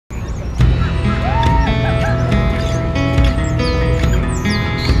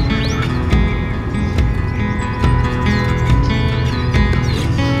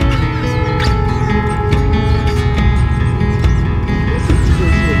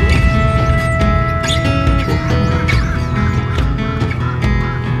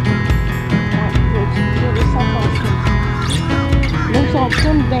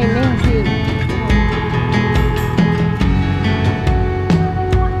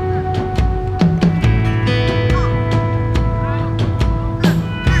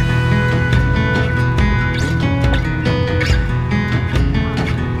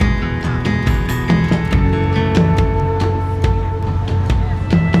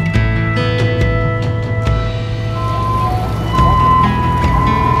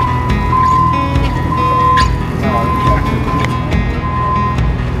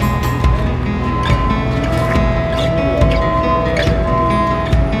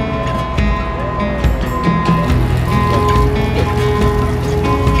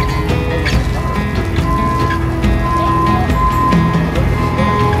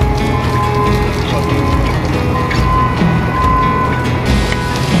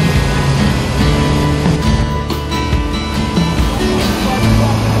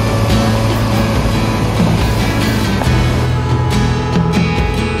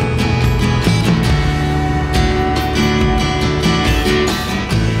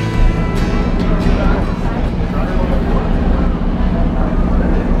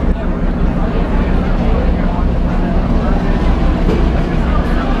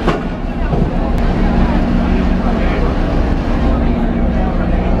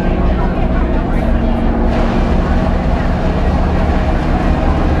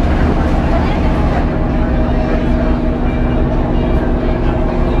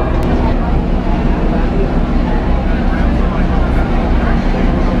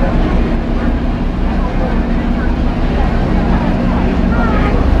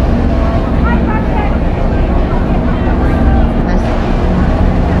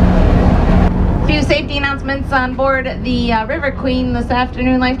on board the River Queen this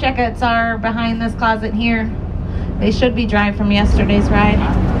afternoon. Life jackets are behind this closet here. They should be dry from yesterday's ride.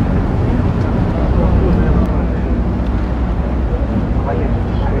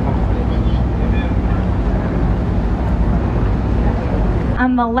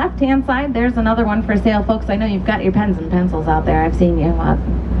 On the left-hand side, there's another one for sale, folks. I know you've got your pens and pencils out there. I've seen you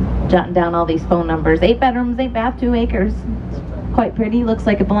jotting down all these phone numbers. 8 bedrooms, 8 bath, 2 acres. Quite pretty. Looks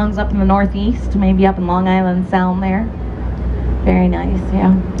like it belongs up in the Northeast, maybe up in Long Island Sound there. Very nice,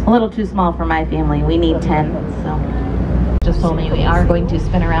 yeah. A little too small for my family. We need 10, so. Just told me we are going to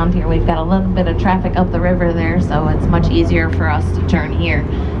spin around here. We've got a little bit of traffic up the river there, so it's much easier for us to turn here.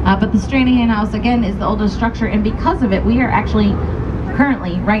 But the Stranahan House, again, is the oldest structure, and because of it, we are actually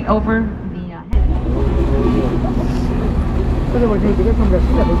currently right over the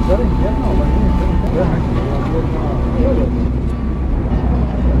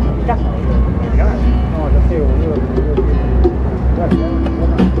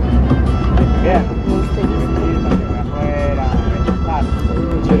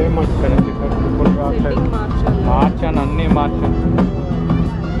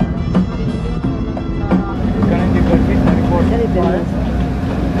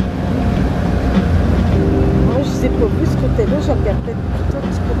Moi, je sais pas vu ce côté-là, je regardais plutôt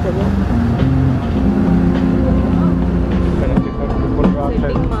de ce côté-là.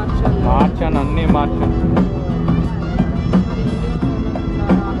 మార్చాను అన్నీ మార్చాను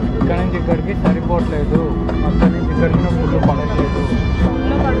ఇక్కడ నుంచి ఇక్కడికి సరిపోవట్లేదు అక్కడి నుంచి ఇక్కడికి ఫుల్ పడట్లేదు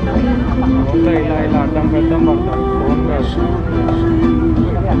ఫోన్లో ఇలా ఇలా అడ్డం పెద్దం పడతారు ఫోన్ కాదు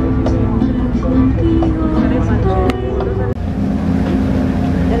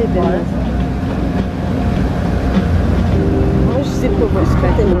Moi, je sais pas voir ce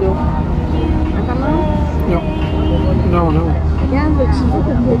côté-là. Non, non. Regarde, tu vois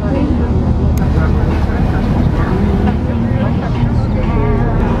de côté.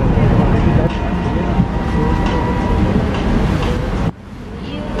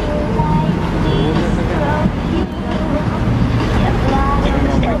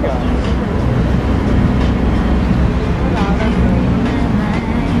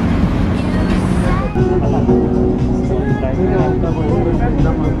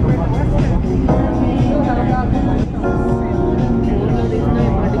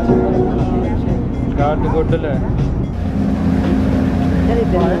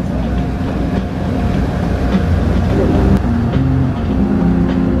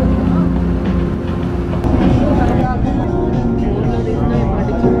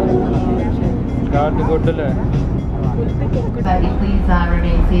 God, good to Please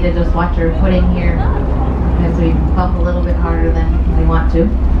remain seated. Just watch your footing here as we bump a little bit harder than we want to.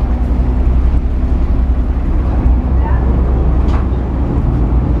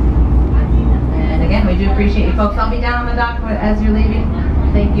 And again, we do appreciate you folks. I'll be down on the dock as you're leaving.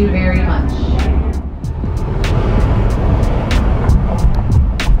 Thank you very much.